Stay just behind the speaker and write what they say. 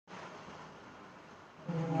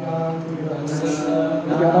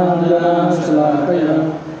ज्ञानाञ्जनशलाकया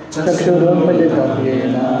चक्षुरुन्मिलितं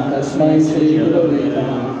येन तस्मै श्रीगुरवे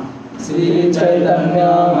नमः।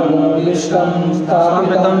 श्रीचैतन्यमनोभीष्टं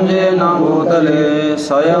स्थापितं येन भूतले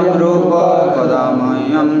स्वयं रूप कदा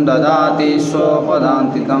मह्यं ददाति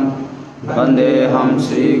स्वपदान्तिकं। वन्देऽहं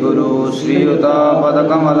श्रीगुरु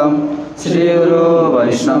श्रीयुतपदकमलं श्रीगुरो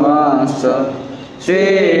वैष्णवांश्च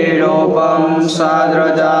श्रीरूपं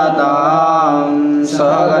साद्रजातां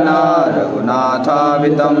सहगना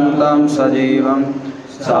रघुनाथावितं तं सजीवं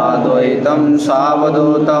साद्वैतं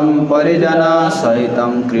सावधूतं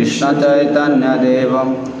परिजनसहितं कृष्णचैतन्यदेवं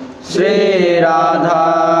श्रीराधा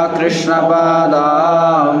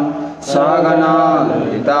कृष्णपादां सहगना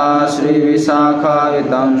ललिता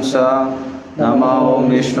श्रीविशाखावितं स नमो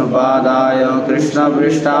विष्णुपादाय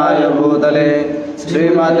कृष्णपृष्ठाय भूतले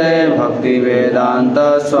श्रीमते भक्तिवेदांत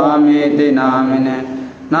स्वामीति नामिने।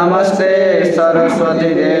 नमस्ते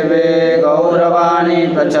सरस्वती देवे गौरवाणी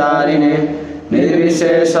प्रचारिणे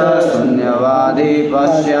निर्विशेष शून्यवादी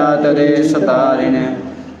पाश्चात्यदेशतारिणे।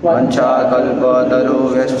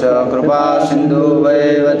 वंशाकल्पतरुभ्यश्च कृपा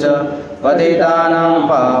सिन्धुभ्येव च पतितानां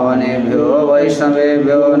पावनेभ्यो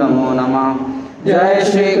वैष्णवेभ्यो नमो नमः। जय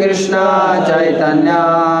श्री कृष्ण चैतन्य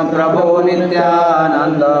प्रभु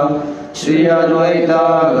नित्यानंद श्री अद्वैत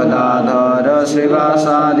गदाधर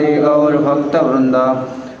श्रीवासादि गौर भक्तवृंद।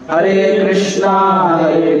 हरे कृष्णा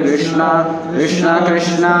कृष्ण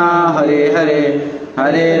कृष्ण हरे हरे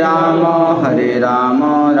हरे राम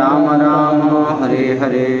राम राम हरे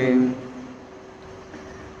हरे।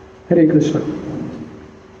 हरे कृष्ण।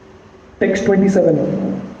 टेक्स्ट 27।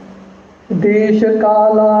 देश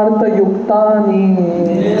कालार्थ युक्तानि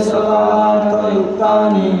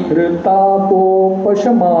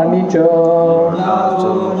ऋतापोपशमानि च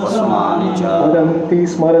वदन्ति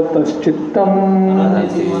स्मरतश्चित्तं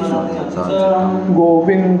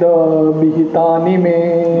गोविंद विहितानि मे।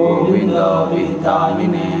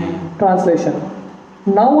 Translation.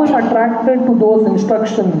 Now I am attracted to those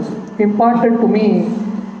instructions imparted to me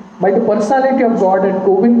by the personality of God at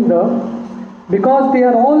Govinda, because they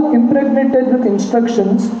are all impregnated with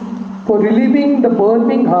instructions for relieving the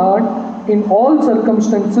burning heart in all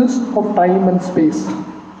circumstances of time and space.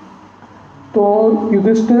 तो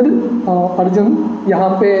युधिष्ठिर अर्जुन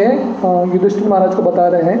यहाँ पे युधिष्ठिर महाराज को बता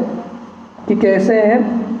रहे हैं कि कैसे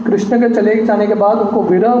कृष्ण के चले जाने के बाद उनको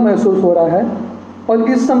विरह महसूस हो रहा है और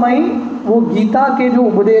इस समय वो गीता के जो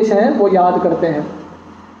उपदेश हैं वो याद करते हैं,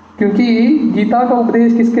 क्योंकि गीता का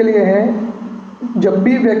उपदेश किसके लिए है? जब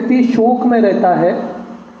भी व्यक्ति शोक में रहता है,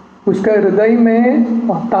 उसका हृदय में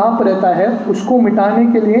ताप रहता है, उसको मिटाने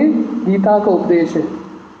के लिए गीता का उपदेश है।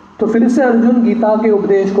 तो फिर से अर्जुन गीता के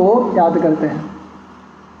उपदेश को याद करते हैं।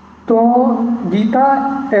 तो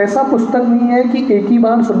गीता ऐसा पुस्तक नहीं है कि एक ही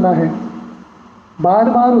बार सुनना है, बार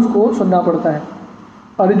बार उसको सुनना पड़ता है।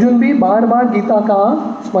 अर्जुन भी बार बार गीता का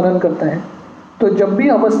स्मरण करता है। तो जब भी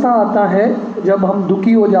अवस्था आता है जब हम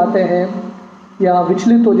दुखी हो जाते हैं या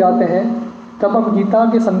विचलित हो जाते हैं, तब हम गीता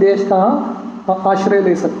के संदेश का आश्रय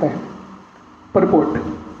ले सकते हैं। Purport.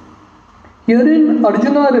 Herein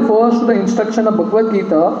Arjuna refers to the instruction of Bhagavad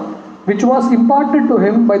Gita which was imparted to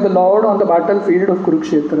him by the Lord on the battlefield of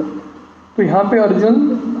Kurukshetra. तो यहाँ पे अर्जुन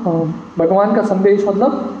भगवान का संदेश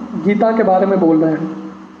मतलब गीता के बारे में बोल रहे हैं।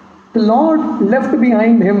 The Lord left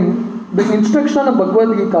behind him the instruction of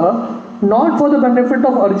Bhagavad Gita not for the benefit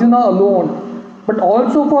of Arjuna alone but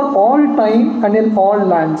also for all time and in all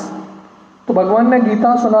lands. तो भगवान ने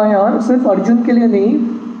गीता सुनाया सिर्फ अर्जुन के लिए नहीं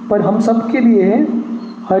पर हम सब के लिए,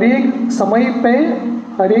 हर एक समय पे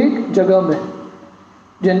हर एक जगह में।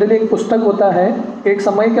 जनरली एक पुस्तक होता है, एक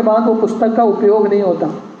समय के बाद वो पुस्तक का उपयोग नहीं होता,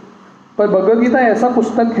 पर भगवद गीता ऐसा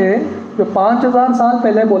पुस्तक है जो 5000 साल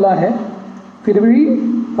पहले बोला है, फिर भी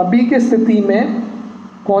अभी के स्थिति में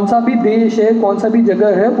कौन सा भी देश है, कौन सा भी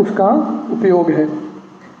जगह है, उसका उपयोग है।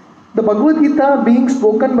 The Bhagavad Gita being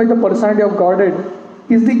spoken by the personality of godhead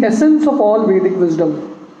is the essence of all वैदिक विजडम।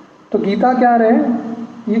 तो गीता क्या है?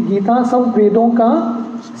 ये गीता सब वेदों का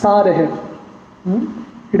सार है।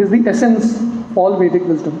 It is the essence all वैदिक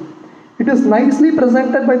wisdom. It is nicely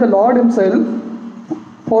presented by the Lord himself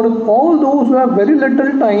for all those who have very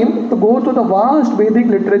little time to go to the vast Vedic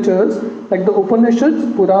literatures like the Upanishads,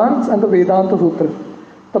 Purans and the Vedanta Sutra.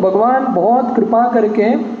 तो भगवान बहुत कृपा करके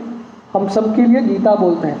हम सब के लिए गीता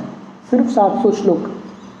बोलते हैं, सिर्फ 700 श्लोक,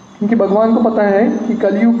 क्योंकि भगवान को पता है कि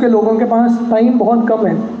कलयुग के लोगों के पास टाइम बहुत कम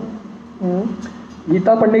है।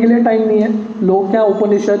 गीता पढ़ने के लिए टाइम नहीं है, लोग क्या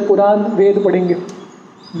उपनिषद पुराण वेद पढ़ेंगे।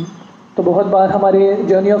 तो बहुत बार हमारे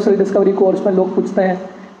journey of self discovery course में लोग पूछते हैं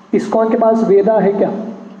इस्कॉन के पास वेदा है क्या?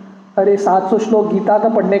 अरे 700 श्लोक गीता का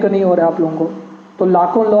पढ़ने का नहीं हो रहा है आप लोगों को, तो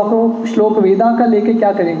लाखों लाखों श्लोक वेदा का लेके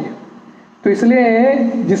क्या करेंगे? तो इसलिए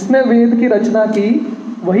जिसने वेद की रचना की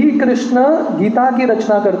वही कृष्ण गीता की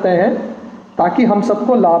रचना करते हैं ताकि हम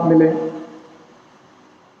सबको लाभ मिले।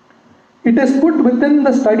 It is put within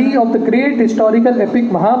the study of the great historical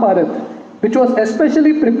epic Mahabharata, which was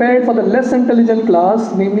especially prepared for the less intelligent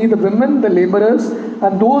class, namely the women, the laborers,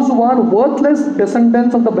 and those who are worthless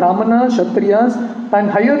descendants of the Brahmanas, Kshatriyas,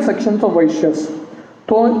 and higher sections of Vaishyas.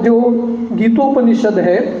 तो जो गीतोपनिषद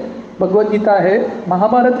है, भगवद गीता है,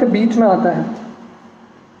 महाभारत के बीच में आता है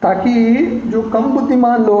ताकि जो कम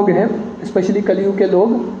बुद्धिमान लोग हैं, स्पेशली कलयुग के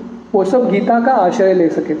लोग, वो सब गीता का आश्रय ले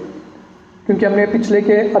सके। क्योंकि हमने पिछले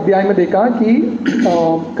के अध्याय में देखा कि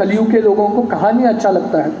कलयुग के लोगों को कहानी अच्छा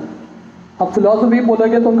लगता है। अब फिलॉसफी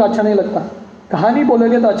बोलोगे तो उनका अच्छा नहीं लगता, कहानी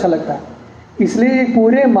बोलोगे तो अच्छा लगता है। इसलिए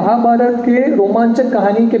पूरे महाभारत के रोमांचक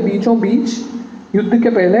कहानी के बीचों बीच युद्ध के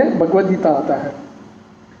पहले भगवद गीता आता है।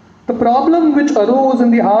 The problem which arose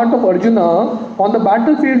in the heart of Arjuna on the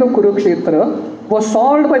battlefield of Kurukshetra was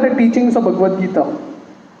solved by the teachings of Bhagavad Gita.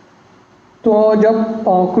 तो जब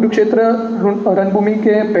कुरुक्षेत्र रणभूमि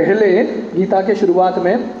के पहले गीता के शुरुआत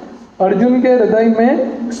में अर्जुन के हृदय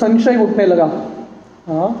में संशय उठने लगा।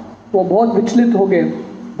 वो बहुत विचलित हो गए,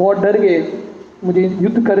 बहुत डर गए, मुझे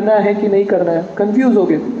युद्ध करना है कि नहीं करना है, कंफ्यूज हो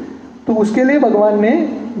गए। तो उसके लिए भगवान ने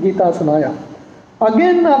गीता सुनाया।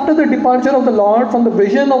 Again, after the departure of the Lord from the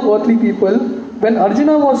vision of earthly people, when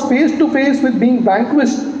Arjuna was face to face with being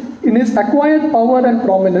vanquished in his acquired power and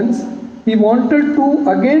prominence, he wanted to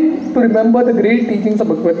again to remember the great teachings of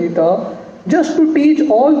Bhagavad Gita, just to teach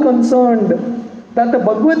all concerned that the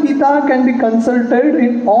Bhagavad Gita can be consulted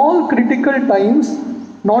in all critical times,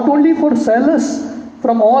 not only for solace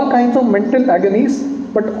from all kinds of mental agonies,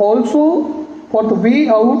 but also for the way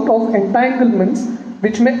out of entanglements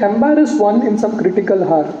which may embarrass one in some critical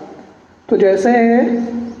hour. तो जैसे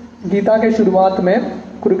गीता के शुरुआत में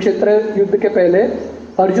कुरुक्षेत्र युद्ध के पहले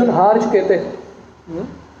अर्जुन हार चुके थे,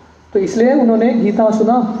 तो इसलिए उन्होंने गीता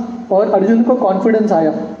सुना और अर्जुन को कॉन्फिडेंस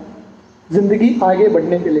आया जिंदगी आगे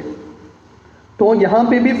बढ़ने के लिए। तो यहाँ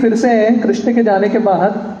पे भी फिर से कृष्ण के जाने के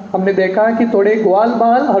बाद हमने देखा कि थोड़े ग्वाल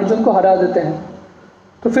बाल अर्जुन को हरा देते हैं,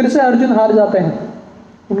 तो फिर से अर्जुन हार जाते हैं,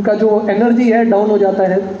 उनका जो एनर्जी है डाउन हो जाता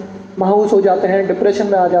है, मायूस हो जाते हैं, डिप्रेशन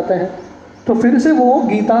में आ जाते हैं। तो फिर से वो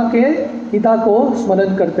गीता को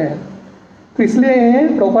स्मरण करते हैं। तो इसलिए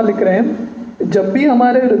प्रभुपाद लिख रहे हैं, जब भी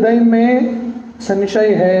हमारे हृदय में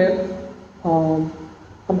संशय है,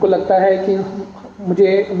 हमको लगता है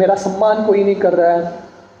कि मेरा सम्मान कोई नहीं कर रहा है,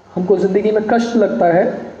 हमको ज़िंदगी में कष्ट लगता है,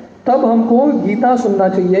 तब हमको गीता सुनना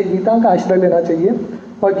चाहिए, गीता का आश्रय लेना चाहिए।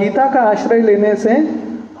 और गीता का आश्रय लेने से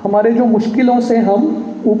हमारे जो मुश्किलों से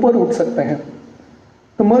हम ऊपर उठ सकते हैं।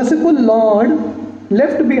 The merciful Lord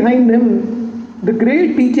left behind him the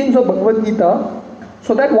great teachings of Bhagavad Gita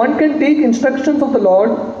so that one can take instructions of the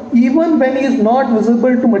Lord even when he is not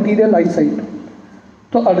visible to material eyesight.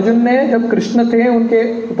 तो अर्जुन ने जब कृष्ण थे उनके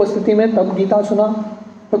उपस्थिति में तब गीता सुना,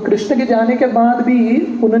 तो कृष्ण के जाने के बाद भी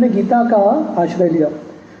उन्होंने गीता का आश्रय लिया।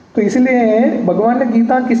 तो इसलिए भगवान ने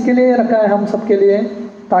गीता किसके लिए रखा है? हम सबके लिए,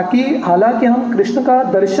 ताकि हालांकि हम कृष्ण का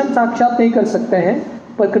दर्शन साक्षात नहीं कर सकते हैं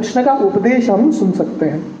पर कृष्ण का उपदेश हम सुन सकते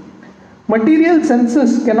हैं। Material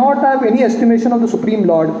senses cannot have any estimation of the Supreme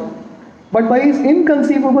Lord, but by his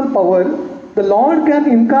inconceivable power, the Lord can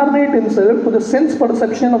incarnate himself to the sense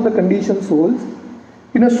perception of the conditioned souls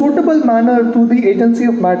in a suitable manner through the agency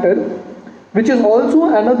of matter, which is also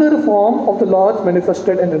another form of the Lord's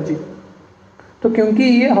manifested energy. तो क्योंकि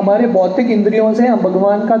ये हमारे भौतिक इंद्रियों से हम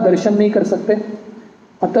भगवान का दर्शन नहीं कर सकते,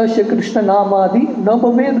 अतः श्री कृष्ण नाम आदि न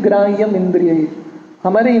भवेद ग्राह्यम इंद्रिय,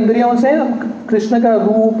 हमारे इंद्रियों से हम कृष्ण का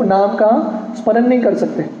रूप नाम का स्मरण नहीं कर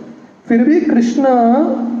सकते। फिर भी कृष्ण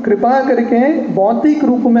कृपा करके भौतिक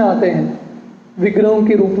रूप में आते हैं, विग्रहों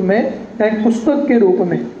के रूप में, एक पुस्तक के रूप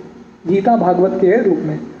में, गीता भागवत के रूप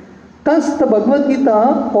में। Thus the Bhagavad Gita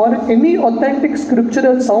or any authentic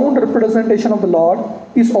scriptural sound representation of the Lord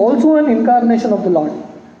is also an incarnation of the Lord.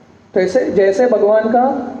 तो ऐसे जैसे भगवान का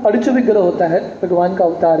अर्च विग्रह होता है, भगवान का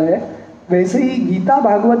अवतार है, वैसे ही गीता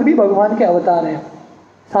भागवत भी भगवान के अवतार हैं,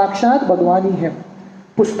 साक्षात भगवान ही है,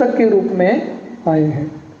 पुस्तक के रूप में आए हैं।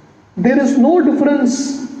 There is no difference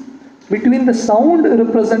between the sound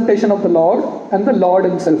representation of the Lord and the Lord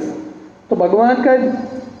himself. तो भगवान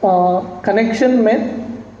का कनेक्शन में,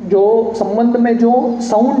 जो संबंध में जो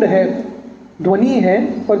साउंड है, ध्वनि है,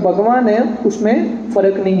 और भगवान है, उसमें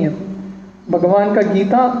फर्क नहीं है। भगवान का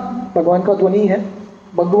गीता भगवान का ध्वनि है,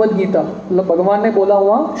 भगवद गीता मतलब भगवान ने बोला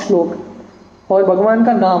हुआ श्लोक, और भगवान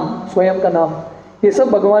का नाम, स्वयं का नाम, ये सब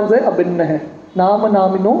भगवान से अभिन्न है। नाम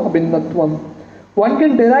नामिनो अभिन्नत्वम। One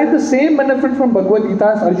can derive the same benefit from Bhagavad Gita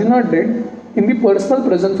as Arjuna did in the personal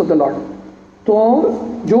presence of the Lord. तो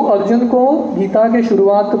जो अर्जुन को गीता के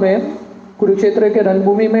शुरुआत में कुरुक्षेत्र के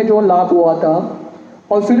रणभूमि में जो लाभ हुआ था,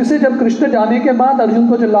 और फिर से जब कृष्ण जाने के बाद अर्जुन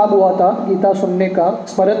को जो लाभ हुआ था गीता सुनने का,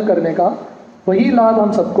 स्मरण करने का, वही लाभ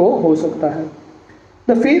हम सबको हो सकता है।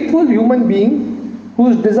 The faithful human being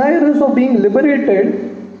whose desire is of being liberated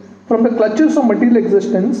from the clutches of material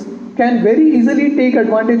existence can very easily take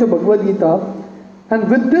advantage of Bhagavad Gita, and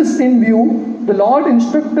with this in view the Lord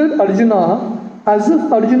instructed Arjuna as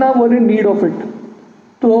if Arjuna were in need of it।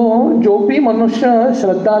 तो जो भी मनुष्य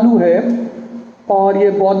श्रद्धालु है और ये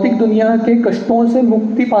भौतिक दुनिया के कष्टों से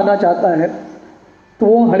मुक्ति पाना चाहता है, तो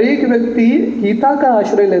वो हर एक व्यक्ति गीता का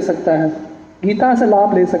आश्रय ले सकता है, गीता से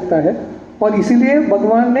लाभ ले सकता है। और इसीलिए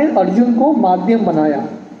भगवान ने अर्जुन को माध्यम बनाया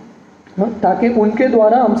ताकि उनके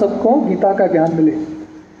द्वारा हम सबको गीता का ज्ञान मिले।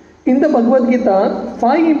 In the Bhagavad Gita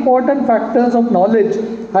 5 important factors of knowledge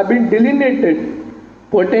have been delineated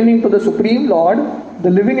pertaining to the Supreme Lord,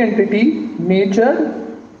 the living entity, nature,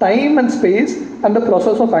 time and space and the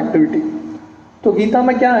process of activity। तो गीता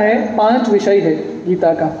में क्या है? 5 विषय है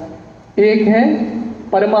गीता का। एक है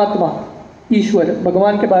परमात्मा, ईश्वर,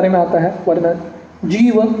 भगवान के बारे में आता है वर्णन।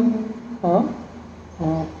 जीव,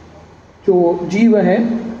 जो जीव है,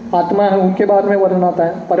 आत्मा है, उनके बारे में वर्णन आता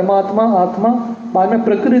है। परमात्मा, आत्मा, बाद में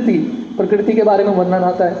प्रकृति, प्रकृति के बारे में वर्णन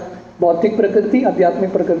आता है, भौतिक प्रकृति,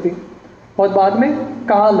 आध्यात्मिक प्रकृति, और बाद में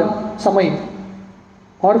काल, समय,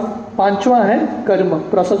 और 5वां है कर्म,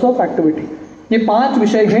 प्रोसेस ऑफ एक्टिविटी। ये 5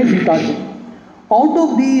 विषय हैं गीता के। Out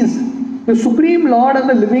of these the supreme lord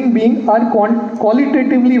and the living being are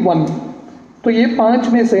qualitatively one. तो ये 5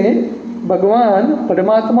 में से भगवान,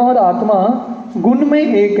 परमात्मा और आत्मा गुण में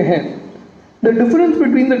एक है। The difference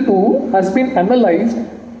between the two has been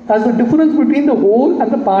analysed as the difference between the whole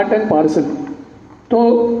and the part and parcel. तो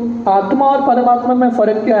आत्मा और परमात्मा में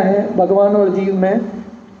फर्क क्या है? भगवान और जीव में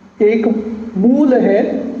एक मूल है,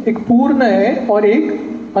 एक पूर्ण है और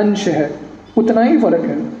एक अंश है, उतना ही फर्क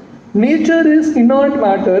है। Nature is inert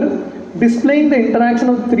matter displaying the interaction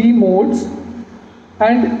of 3 modes,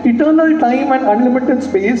 and eternal time and unlimited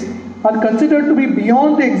space are considered to be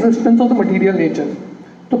beyond the existence of the material nature।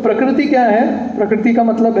 तो प्रकृति क्या है? प्रकृति का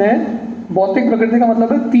मतलब है, भौतिक प्रकृति का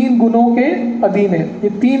मतलब है 3 गुणों के अधीन है। ये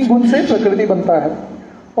 3 गुण से प्रकृति बनता है।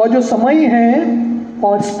 और जो समय है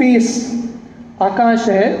और स्पेस, आकाश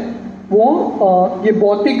है, वो ये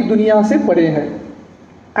भौतिक दुनिया से परे है।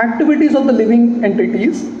 Activities of the living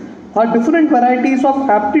entities are different varieties of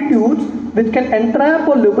aptitudes which can entrap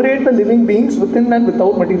or liberate the living beings within and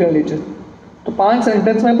without material nature। तो 5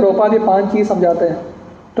 सेंटेंस में प्रभुपाद ये 5 चीज समझाते हैं।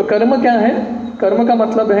 तो कर्म क्या है? कर्म का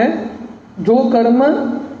मतलब है जो कर्म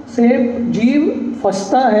से जीव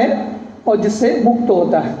फंसता है और जिससे मुक्त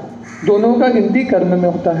होता है, दोनों का गिनती कर्म में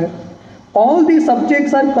होता है। All these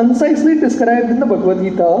subjects are concisely described in the Bhagavad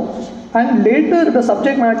Gita, and later the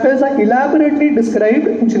subject matters are elaborately described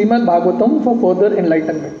in Srimad Bhagavatam for further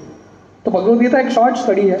enlightenment। तो भगवद गीता एक शॉर्ट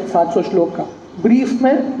स्टडी है 700 श्लोक का, ब्रीफ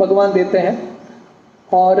में भगवान देते हैं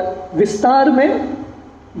और विस्तार में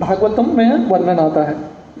भागवतम में वर्णन आता है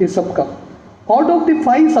ये सब का। Out of the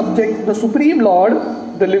 5 subject the supreme lord,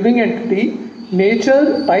 the living entity,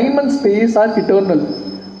 nature, time and space are eternal,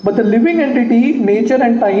 but the living entity, nature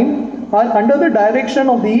and time are under the direction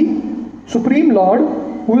of the supreme lord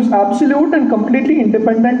who is absolute and completely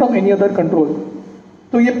independent of any other control.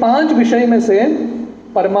 तो ये 5 विषय में से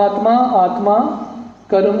परमात्मा, आत्मा,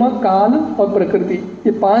 कर्म, काल और प्रकृति,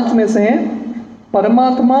 ये 5 में से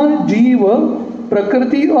परमात्मा, जीव,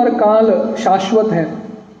 प्रकृति और काल शाश्वत है,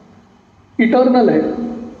 इटर्नल है।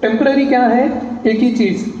 टेम्पररी क्या है? एक ही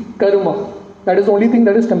चीज, कर्म, that is only thing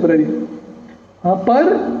that is temporary. पर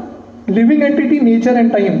living entity, nature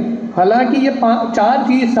and time, हालांकि ये 4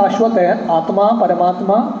 चीज शाश्वत है, आत्मा,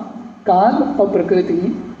 परमात्मा, काल और प्रकृति,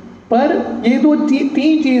 पर ये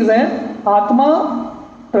 3 चीज हैं, आत्मा,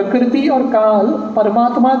 प्रकृति और काल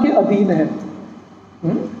परमात्मा के अधीन है।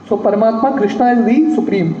 सो परमात्मा, Krishna is the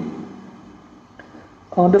supreme.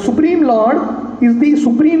 The supreme lord is the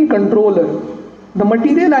supreme controller. The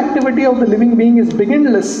material activity of the living being is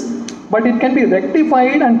beginningless, but it can be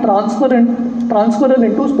rectified and transferred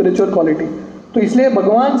into spiritual quality. तो इसलिए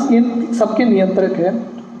भगवान इन सबके नियंत्रक है।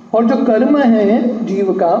 और जो कर्म है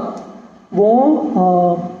जीव का, वो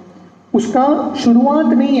उसका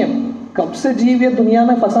शुरुआत नहीं है, कब से जीव ये दुनिया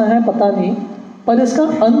में फंसा है पता नहीं, पर इसका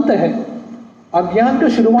अंत है। अज्ञान का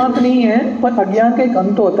शुरुआत नहीं है, पर अज्ञान का एक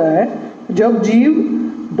अंत होता है जब जीव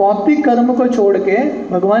भौतिक कर्म को छोड़ के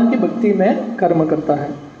भगवान की भक्ति में कर्म करता है।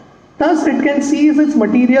 Thus it can cease its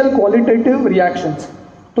material qualitative reactions।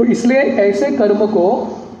 तो इसलिए ऐसे कर्म को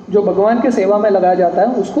जो भगवान के सेवा में लगाया जाता है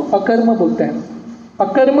उसको अकर्म बोलते हैं।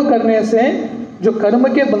 अकर्म करने से जो कर्म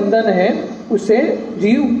के बंधन है उससे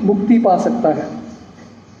जीव मुक्ति पा सकता है।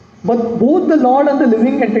 But both the Lord and the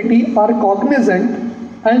living entity are cognizant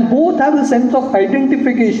and both have a sense of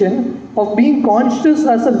identification of being conscious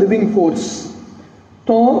as a living force.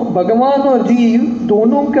 तो भगवान और जीव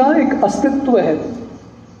दोनों का एक अस्तित्व है।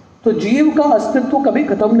 तो जीव का अस्तित्व कभी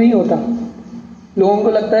खत्म नहीं होता। लोगों को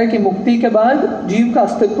लगता है कि मुक्ति के बाद जीव का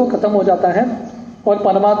अस्तित्व खत्म हो जाता है और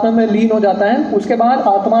परमात्मा में लीन हो जाता है, उसके बाद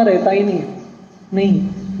आत्मा रहता ही नहीं है। नहीं,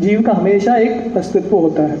 जीव का हमेशा एक अस्तित्व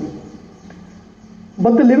होता है।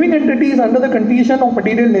 But the living entity is under the condition of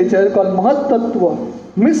material nature called Mahat Tattva,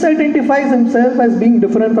 misidentifies himself as being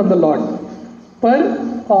different from the Lord. पर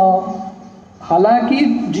हालांकि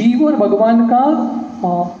जीव और भगवान का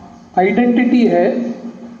आइडेंटिटी है,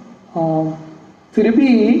 फिर भी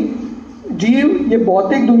जीव ये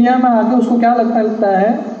भौतिक दुनिया में आके उसको क्या लगता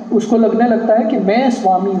है, उसको लगने लगता है कि मैं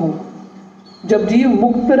स्वामी हूँ। जब जीव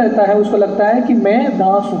मुक्त रहता है उसको लगता है कि मैं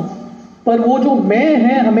दास हूँ, पर वो जो मैं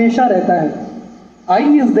है हमेशा रहता है।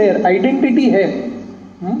 आई इज देयर, आइडेंटिटी है।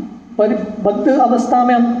 पर बद्ध अवस्था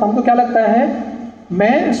में हमको क्या लगता है,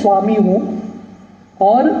 मैं स्वामी हूँ,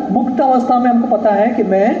 और मुक्त अवस्था में हमको पता है कि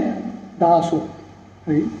मैं दास हूँ।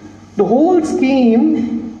 The whole scheme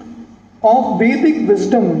of Vedic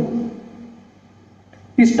wisdom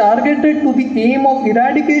is targeted to the aim of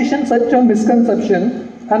eradication such a misconception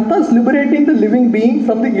and thus liberating the living being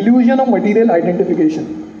from the illusion of material identification.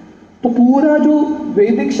 तो पूरा जो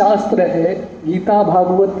वैदिक शास्त्र है, गीता,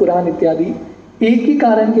 भागवत, पुराण इत्यादि, एक ही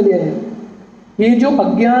कारण के लिए है। ये जो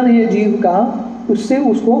अज्ञान है जीव का, उससे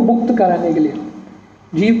उसको मुक्त कराने के लिए।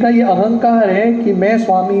 जीव का ये अहंकार है कि मैं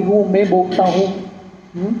स्वामी हूँ, मैं भोक्ता हूँ,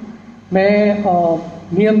 मैं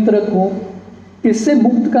नियंत्रक हूँ, इससे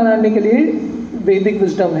मुक्त कराने के लिए वैदिक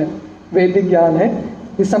विजडम है, वैदिक ज्ञान है,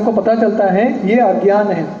 जिससे हमको पता चलता है ये अज्ञान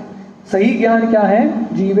है। सही ज्ञान क्या है?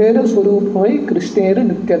 जीवेर स्वरूप होय कृष्णेर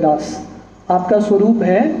नित्य दास। आपका स्वरूप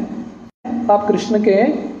है, आप कृष्ण के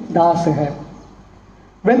दास हैं।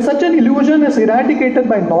 When such an illusion is eradicated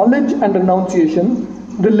by knowledge and renunciation,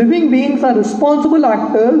 the living beings are responsible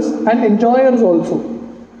actors and enjoyers also.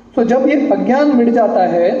 So जब ये अज्ञान मिट जाता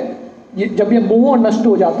है, जब ये मोह नष्ट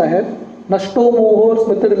हो जाता है, नष्टो मोहो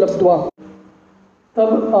स्मृतिर्लब्ध्वा,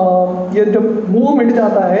 तब ये जब मोह मिट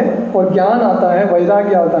जाता है और ज्ञान आता है,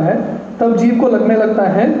 वैराग्य आता है, तब जीव को लगने लगता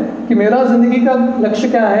है कि मेरा जिंदगी का लक्ष्य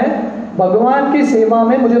क्या है? भगवान की सेवा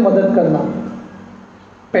में मुझे मदद करना।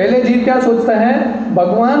 पहले जीव क्या सोचता है?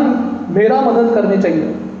 भगवान मेरा मदद करनी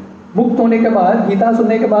चाहिए। मुक्त होने के बाद, गीता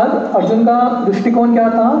सुनने के बाद अर्जुन का दृष्टिकोण क्या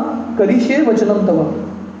था? करिष्ये वचनम तव,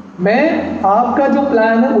 मैं आपका जो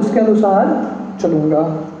प्लान है उसके अनुसार चलूंगा।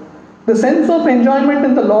 The sense of enjoyment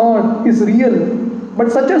in the Lord is real,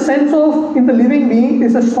 but such a sense of in the living being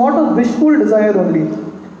is a sort of wishful desire only.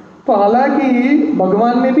 तो हालांकि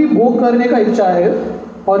भगवान में भी भोग करने का इच्छा है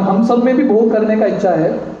और हम सब में भी भोग करने का इच्छा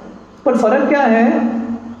है, पर फर्क क्या है?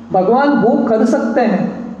 भगवान भोग कर सकते हैं,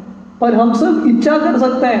 पर हम सब इच्छा कर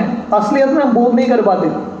सकते हैं, असलियत में हम भोग नहीं कर पाते।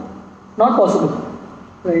 Not possible,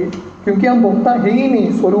 right? क्योंकि हम भोगता है ही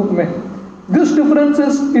नहीं स्वरूप में। This difference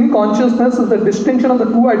is in consciousness is the distinction of the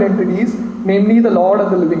two identities, namely the Lord and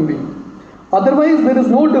the living being. Otherwise, there is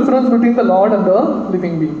no difference between the Lord and the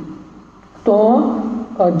living being. तो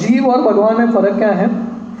जीव और भगवान में फर्क क्या है?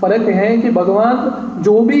 फर्क है कि भगवान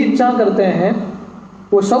जो भी इच्छा करते हैं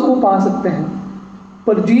वो सब वो पा सकते हैं,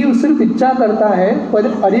 पर जीव सिर्फ इच्छा करता है, पर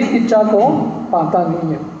हर एक इच्छा को पाता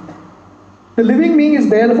नहीं है। The living being is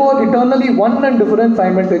therefore eternally one and different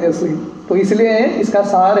simultaneously. तो इसलिए इसका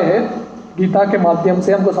सार है, गीता के माध्यम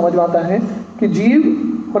से हमको समझ में आता है कि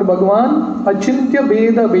जीव और भगवान अचिंत्य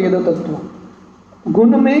भेद भेद तत्व,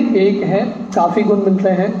 गुण में एक है, काफ़ी गुण मिलते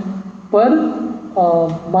हैं, पर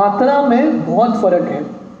मात्रा में बहुत फर्क है।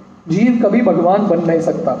 जीव कभी भगवान बन नहीं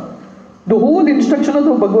सकता। The whole instruction of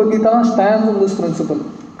the Bhagavad Gita stands on this principle.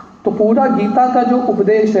 तो पूरा गीता का जो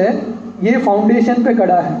उपदेश है ये फाउंडेशन पे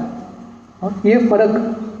खड़ा है। ये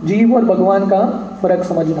फर्क, जीव और भगवान का फर्क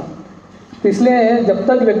समझना। तो इसलिए जब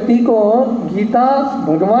तक व्यक्ति को गीता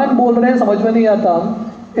भगवान बोल रहे हैं समझ में नहीं आता,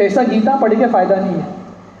 ऐसा गीता पढ़ के फायदा नहीं है।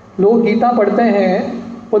 लोग गीता पढ़ते हैं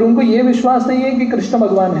पर उनको ये विश्वास नहीं है कि कृष्ण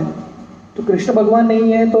भगवान है, तो कृष्ण भगवान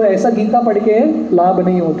नहीं है तो ऐसा गीता पढ़ के लाभ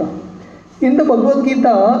नहीं होता। In the Bhagavad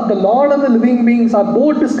Gita, the Lord and the living beings are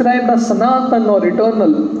both described as Sanatan or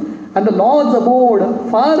eternal, and the Lord's abode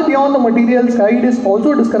far beyond the material side is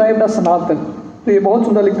also described as Sanatan. तो ये बहुत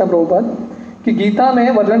सुंदर लिखता है प्रभुपाद कि गीता में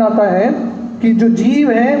वर्णन आता है कि जो जीव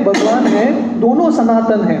है, भगवान है, दोनों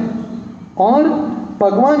सनातन हैं, और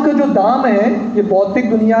भगवान का जो धाम है ये भौतिक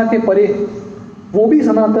दुनिया के परे, वो भी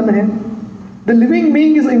सनातन है। The living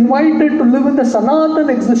being is invited to live in the Sanatan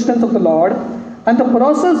existence of the Lord, and the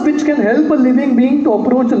process which can help a living being to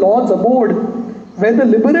approach the Lord's abode where the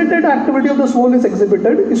liberated activity of the soul is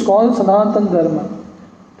exhibited is called सनातन धर्म।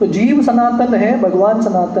 तो जीव सनातन है, भगवान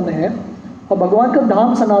सनातन है और भगवान का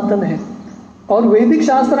धाम सनातन है। और वैदिक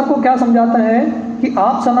शास्त्र आपको क्या समझाता है कि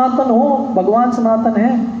आप सनातन हो, भगवान सनातन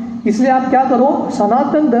है, इसलिए आप क्या करो,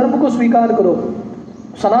 सनातन धर्म को स्वीकार करो।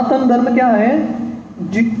 सनातन धर्म क्या है?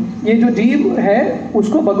 ये जो जीव है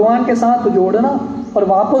उसको भगवान के साथ जोड़ना और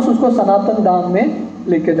वापस उसको सनातन धाम में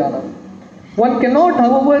लेके जाना। One cannot,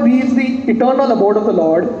 however, reach the eternal abode of the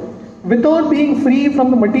Lord without being free from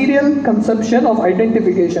the material conception of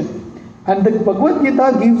identification. And the Bhagavad Gita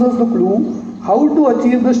gives us the clue how to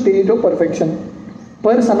achieve the stage of perfection.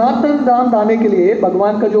 पर सनातन धाम जाने के लिए,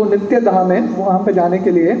 भगवान का जो नित्य धाम है वहाँ पे जाने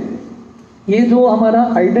के लिए, ये जो हमारा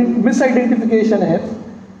मिस आइडेंटिफिकेशन है,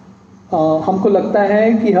 हमको लगता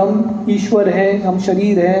है कि हम ईश्वर हैं, हम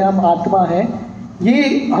शरीर हैं, हम आत्मा हैं, ये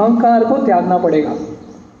अहंकार को त्यागना पड़ेगा।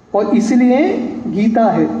 और इसलिए गीता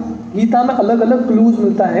है, गीता में अलग अलग क्लूज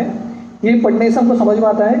मिलता है। ये पढ़ने से हमको समझ में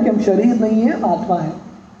आता है कि हम शरीर नहीं है, आत्मा है।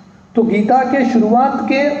 तो गीता के शुरुआत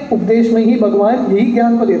के उपदेश में ही भगवान यही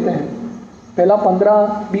ज्ञान को देते हैं। पहला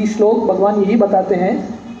 15-20 श्लोक भगवान यही बताते हैं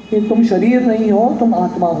कि तुम शरीर नहीं हो, तुम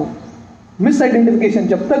आत्मा हो। मिस आइडेंटिफिकेशन,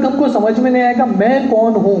 जब तक हमको समझ में नहीं आएगा मैं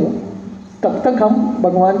कौन हूँ, तब तक हम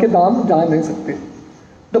भगवान के धाम जा नहीं सकते।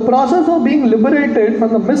 The process of being liberated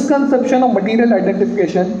from the misconception of material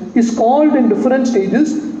identification is called in different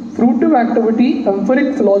stages fruitive activity,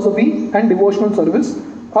 empiric philosophy and devotional service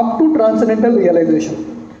up to transcendental realization.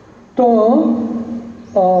 तो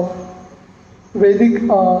वैदिक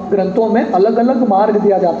ग्रंथों में अलग अलग मार्ग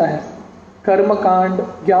दिया जाता है। कर्म कांड,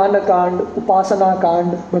 ज्ञान कांड, उपासना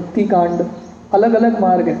कांड, भक्ति कांड, अलग अलग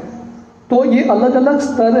मार्ग है। तो ये अलग अलग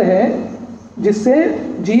स्तर है जिससे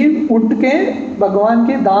जीव उठ के भगवान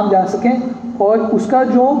के धाम जा सके और उसका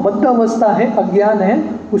जो बद्ध अवस्था है, अज्ञान है,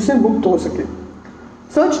 उससे मुक्त हो सके।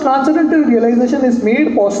 Such transcendental realization is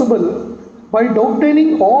made possible by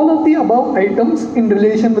obtaining all of the above items in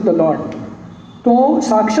relation with the Lord. तो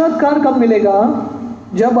साक्षात्कार कब मिलेगा?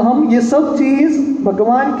 जब हम ये सब चीज़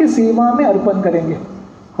भगवान की सेवा में अर्पण करेंगे,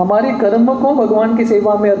 हमारे कर्म को भगवान की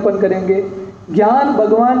सेवा में अर्पण करेंगे, ज्ञान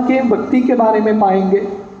भगवान के भक्ति के बारे में पाएंगे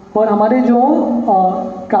और हमारे जो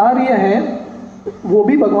कार्य हैं वो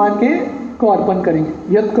भी भगवान के को अर्पण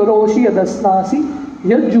करेंगे। यद करोषि यदस्नासि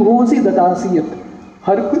यद जुहोसि ददासि यत्,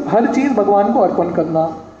 हर चीज़ भगवान को अर्पण करना।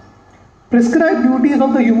 Prescribed duties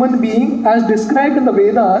of the human being as described in the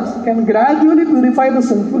Vedas can gradually purify the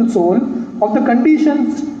sinful soul of the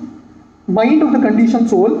conditioned mind of the conditioned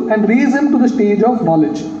soul and raise him to the stage of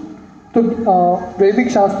knowledge. तो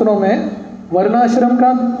वैदिक शास्त्रों में वर्णाश्रम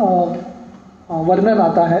का वर्णन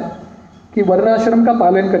आता है कि वर्णाश्रम का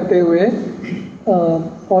पालन करते हुए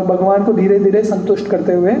और भगवान को धीरे धीरे संतुष्ट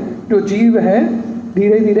करते हुए जो जीव है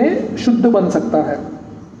धीरे धीरे शुद्ध बन सकता है।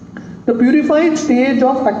 The purified stage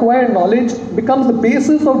of acquired knowledge becomes the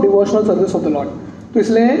basis of devotional service of the Lord. तो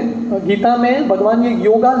इसलिए गीता में भगवान ये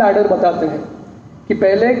योगा लैडर बताते हैं कि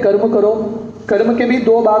पहले कर्म करो। कर्म के भी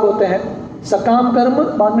 2 भाग होते हैं, सकाम कर्म,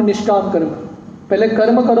 बाद में निष्काम कर्म। पहले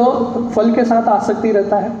कर्म करो तो फल के साथ आसक्ति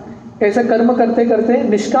रहता है। ऐसे कर्म करते करते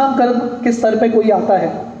निष्काम कर्म के स्तर पे कोई आता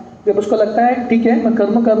है, जब उसको लगता है ठीक है मैं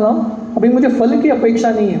कर्म कर रहा हूँ, अभी मुझे फल की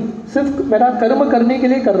अपेक्षा नहीं है, सिर्फ मेरा कर्म करने के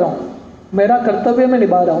लिए कर रहा हूँ, मेरा कर्तव्य मैं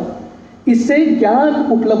निभा रहा हूँ, इससे ज्ञान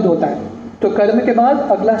उपलब्ध होता है। तो कर्म के बाद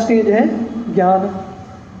अगला स्टेज है ज्ञान,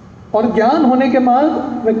 और ज्ञान होने के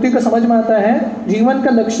बाद व्यक्ति को समझ में आता है जीवन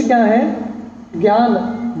का लक्ष्य क्या है। ज्ञान,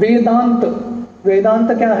 वेदांत,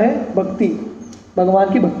 वेदांत क्या है? भक्ति,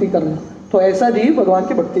 भगवान की भक्ति करना। तो ऐसा जीव भगवान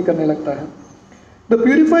की भक्ति करने लगता है। The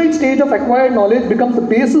purified stage of acquired knowledge becomes the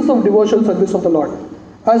basis of devotional service of the Lord.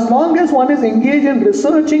 As long as one is engaged in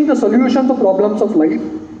researching the solutions of problems of life,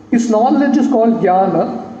 his knowledge is called jnana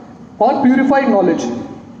or purified knowledge.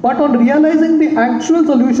 But on realizing the actual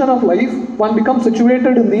solution of life, one becomes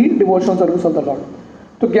situated in the devotional service of the Lord.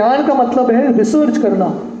 तो ज्ञान का मतलब है research करना।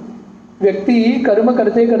 व्यक्ति कर्म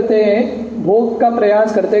करते करते, भोग का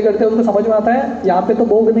प्रयास करते करते उसको समझ में आता है यहाँ पे तो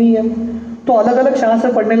भोग नहीं है, तो अलग अलग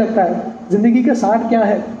शास्त्र पढ़ने लगता है, जिंदगी के सार क्या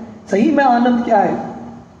है, सही में आनंद क्या है,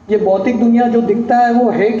 ये भौतिक दुनिया जो दिखता है वो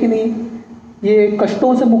है कि नहीं, ये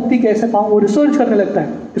कष्टों से मुक्ति कैसे पाऊँ, वो रिसर्च करने लगता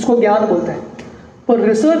है। इसको ज्ञान बोलते हैं। पर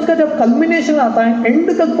रिसर्च का जब कल्मिनेशन आता है,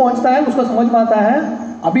 एंड तक पहुंचता है, उसको समझ में आता है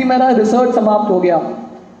अभी मेरा रिसर्च समाप्त हो गया,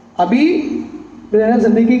 अभी मेरा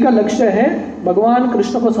जिंदगी का लक्ष्य है भगवान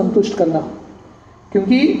कृष्ण को संतुष्ट करना।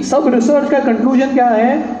 क्योंकि सब रिसर्च का कंक्लूजन क्या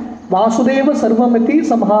है? वासुदेव सर्वमिति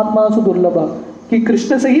समहात्मा सुदुर्लभ, कि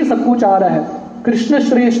कृष्ण से ही सब कुछ आ रहा है, कृष्ण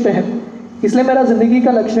श्रेष्ठ है, इसलिए मेरा जिंदगी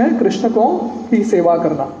का लक्ष्य है कृष्ण को ही सेवा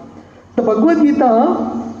करना। तो Bhagavad Gita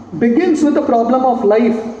begins with the problem of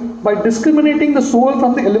life by discriminating the soul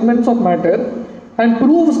from the elements of matter and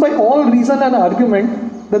proves by all reason and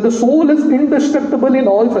argument that the soul is indestructible in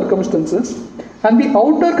all circumstances, and the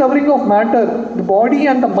outer covering of matter, the body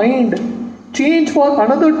and the mind, change for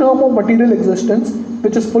another term of material existence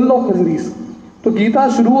which is full of miseries. तो गीता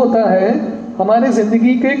शुरू होता है हमारे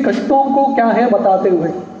जिंदगी के कष्टों को क्या है बताते हुए।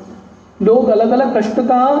 लोग अलग अलग कष्ट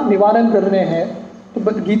का निवारण कर रहे हैं, तो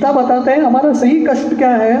गीता बताते हैं हमारा सही कष्ट क्या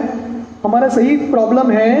है। हमारा सही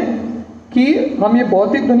प्रॉब्लम है कि हम ये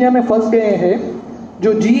भौतिक दुनिया में फंस गए हैं।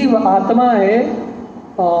 जो जीव आत्मा है,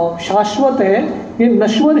 शाश्वत है, ये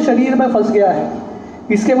नश्वर शरीर में फंस गया है।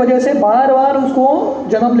 इसके वजह से बार बार उसको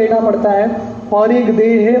जन्म लेना पड़ता है, और एक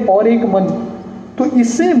देह है और एक मन। तो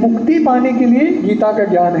इससे मुक्ति पाने के लिए गीता का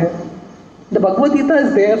ज्ञान है। The Bhagavad Gita is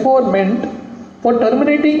therefore meant for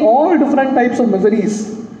terminating all different types of miseries,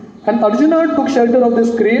 and Arjuna took shelter of this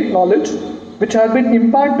great knowledge which had been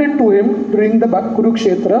imparted to him during the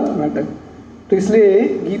Kurukshetra battle. तो इसलिए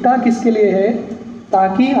गीता किसके लिए है?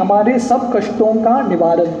 ताकि हमारे सब कष्टों का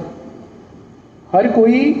निवारण। हर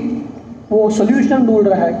कोई वो सोल्यूशन ढूंढ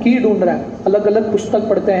रहा है, की ढूंढ रहा है, अलग अलग पुस्तक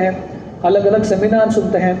पढ़ते हैं, अलग अलग सेमिनार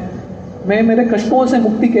सुनते हैं, मैं मेरे कष्टों से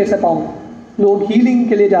मुक्ति कैसे पाऊँ। लोग हीलिंग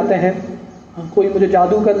के लिए जाते हैं, कोई मुझे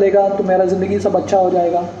जादू कर लेगा तो मेरा ज़िंदगी सब अच्छा हो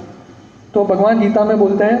जाएगा। तो भगवान गीता में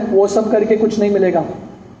बोलते हैं वो सब करके कुछ नहीं मिलेगा,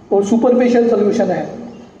 और सुपरफिशियल सोल्यूशन है।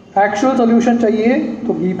 एक्चुअल सोल्यूशन चाहिए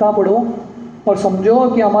तो गीता पढ़ो और समझो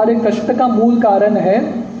कि हमारे कष्ट का मूल कारण है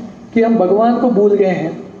कि हम भगवान को भूल गए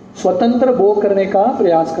हैं, स्वतंत्र भोग करने का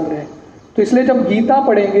प्रयास कर रहे हैं। तो इसलिए जब गीता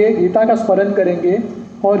पढ़ेंगे, गीता का स्मरण करेंगे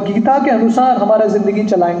और गीता के अनुसार हमारा ज़िंदगी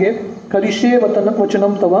चलाएंगे, करिष्ये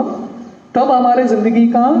वचनम तव, तब हमारे ज़िंदगी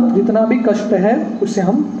का जितना भी कष्ट है उससे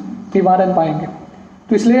हम निवारण पाएंगे।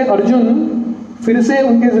 तो इसलिए अर्जुन फिर से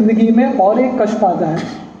उनकी ज़िंदगी में और एक कष्ट आता है।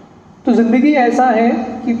 तो ज़िंदगी ऐसा है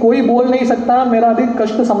कि कोई बोल नहीं सकता मेरा अभी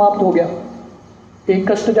कष्ट समाप्त हो गया।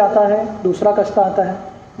 एक कष्ट जाता है, दूसरा कष्ट आता है,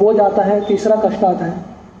 वो जाता है, तीसरा कष्ट आता है।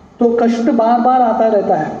 तो कष्ट बार बार आता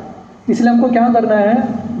रहता है। इसलिए हमको क्या करना है?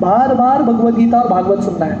 बार बार भगवद गीता और भागवत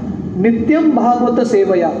सुनना है। नित्यम भागवत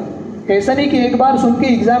सेवया। ऐसा नहीं कि एक बार सुन के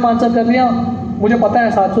एग्जाम आंसर कर लिया, मुझे पता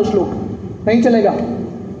है 700 श्लोक, नहीं चलेगा।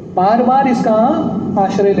 बार बार इसका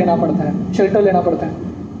आश्रय लेना पड़ता है, शेल्टर लेना पड़ता है,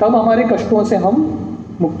 तब हमारे कष्टों से हम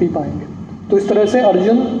मुक्ति पाएंगे। तो इस तरह से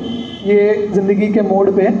अर्जुन ये ज़िंदगी के मोड़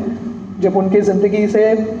पे, जब उनके ज़िंदगी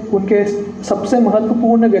से उनके सबसे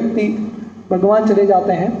महत्वपूर्ण व्यक्ति भगवान चले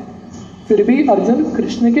जाते हैं, फिर भी अर्जुन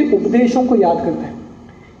कृष्ण के उपदेशों को याद करते हैं।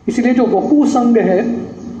 इसलिए जो वपु संग है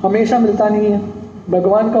हमेशा मिलता नहीं है,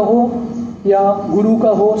 भगवान का हो या गुरु का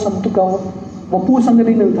हो, संत का हो, वपु संग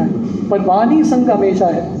नहीं मिलता है, पर वाणी संग हमेशा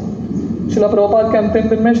है। शिला प्रभुपाद के अंतिम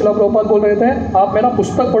दिन में शिला प्रभुपाद बोल रहे थे, आप मेरा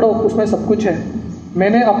पुस्तक पढ़ो, उसमें सब कुछ है।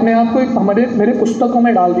 मैंने अपने आप को मेरे पुस्तकों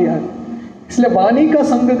में डाल दिया है। इसलिए वाणी का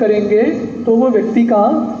संग करेंगे तो वो व्यक्ति का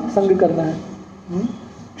संग करना है।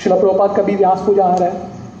 शिला प्रभुपाद का भी व्यास पूजा आ रहा है,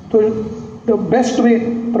 तो बेस्ट वे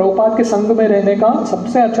प्रभुपाद के संग में रहने का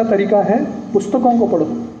सबसे अच्छा तरीका है पुस्तकों को पढ़ो।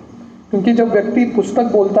 क्योंकि जब व्यक्ति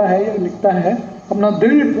पुस्तक बोलता है या लिखता है, अपना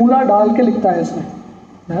दिल पूरा डाल के लिखता है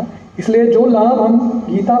इसमें। इसलिए जो लाभ हम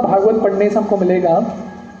गीता भागवत पढ़ने से हमको मिलेगा,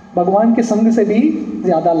 भगवान के संग से भी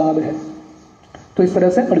ज़्यादा लाभ है। तो इस तरह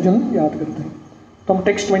से अर्जुन याद करते हैं। तो हम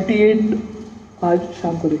टेक्स्ट 28 आज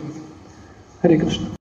शाम को देखेंगे। हरे कृष्ण।